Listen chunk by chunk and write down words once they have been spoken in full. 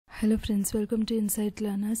Hello friends, welcome to Insight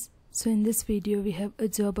Learners. So in this video we have a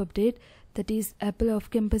job update, that is Apple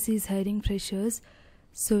off campus is hiring freshers.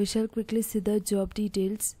 So we shall quickly see the job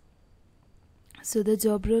details. So the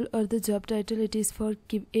job role or the job title, it is for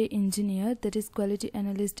QA engineer, that is quality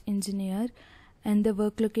analyst engineer, and the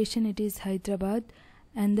work location, it is Hyderabad,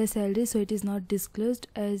 and the salary, so it is not disclosed,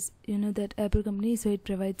 as you know that Apple company, so it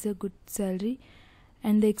provides a good salary.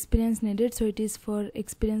 And the experience needed, so it is for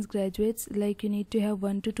experienced graduates, like you need to have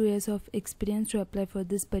 1 to 2 years of experience to apply for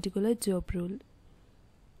this particular job role.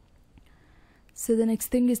 So the next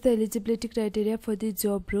thing is the eligibility criteria for the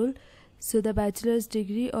job role. So the bachelor's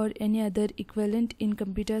degree or any other equivalent in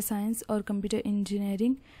computer science or computer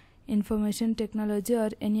engineering, information technology or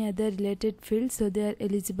any other related field, so they are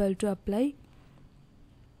eligible to apply.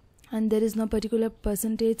 And there is no particular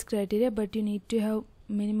percentage criteria, but you need to have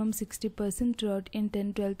minimum 60% throughout in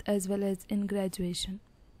 10th, 12th as well as in graduation.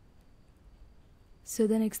 So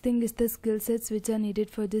the next thing is the skill sets which are needed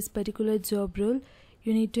for this particular job role.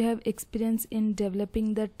 You need to have experience in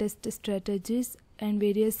developing the test strategies and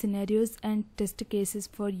various scenarios and test cases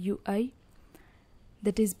for UI,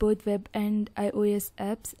 that is both web and iOS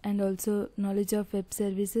apps, and also knowledge of web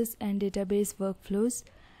services and database workflows,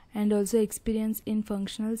 and also experience in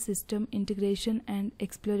functional system integration and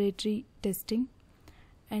exploratory testing,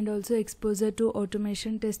 and also exposure to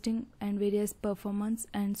automation testing and various performance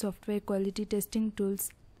and software quality testing tools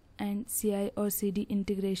and CI or CD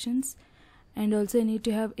integrations. And also you need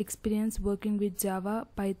to have experience working with Java,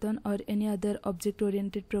 Python or any other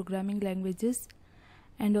object-oriented programming languages,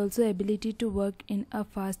 and also ability to work in a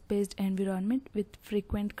fast-paced environment with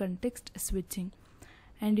frequent context switching.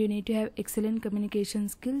 And you need to have excellent communication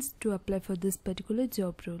skills to apply for this particular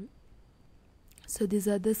job role. So these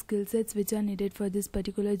are the skill sets which are needed for this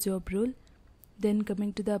particular job role. Then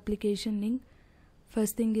coming to the application link,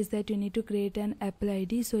 first thing is that you need to create an Apple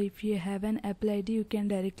ID. So if you have an Apple ID, you can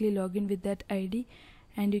directly log in with that ID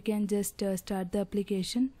and you can just start the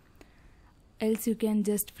application. Else you can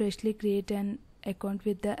just freshly create an account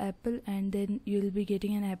with the Apple and then you will be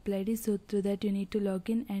getting an Apple ID. So through that you need to log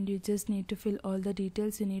in and you just need to fill all the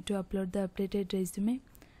details. You need to upload the updated resume.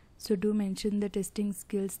 So do mention the testing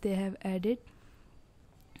skills they have added.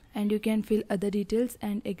 And you can fill other details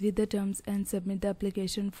and agree the terms and submit the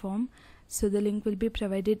application form. So the link will be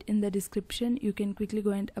provided in the description. You can quickly go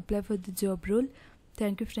and apply for the job role.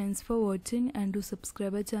 Thank you friends for watching, and do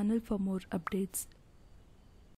subscribe our channel for more updates.